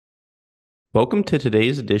Welcome to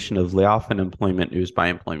today's edition of Layoff and Employment News by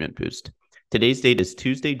Employment Boost. Today's date is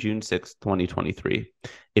Tuesday, June 6th, 2023.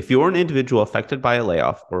 If you're an individual affected by a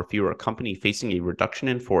layoff, or if you are a company facing a reduction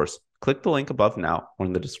in force, click the link above now or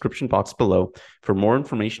in the description box below for more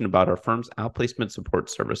information about our firm's outplacement support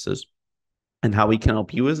services and how we can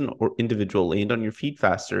help you as an individual land on your feet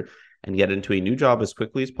faster and get into a new job as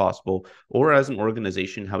quickly as possible, or as an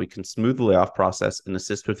organization, how we can smooth the layoff process and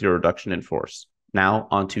assist with your reduction in force. Now,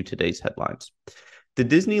 on to today's headlines. The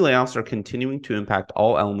Disney layoffs are continuing to impact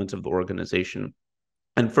all elements of the organization,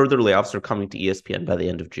 and further layoffs are coming to ESPN by the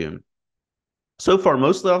end of June. So far,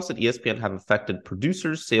 most layoffs at ESPN have affected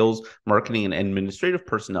producers, sales, marketing, and administrative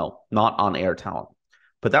personnel, not on-air talent.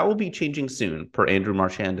 But that will be changing soon, per Andrew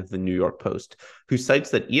Marchand of the New York Post, who cites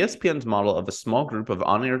that ESPN's model of a small group of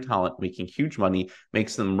on-air talent making huge money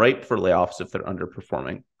makes them ripe for layoffs if they're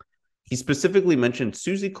underperforming. He specifically mentioned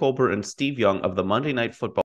Suzy Kolber and Steve Young of the Monday Night Football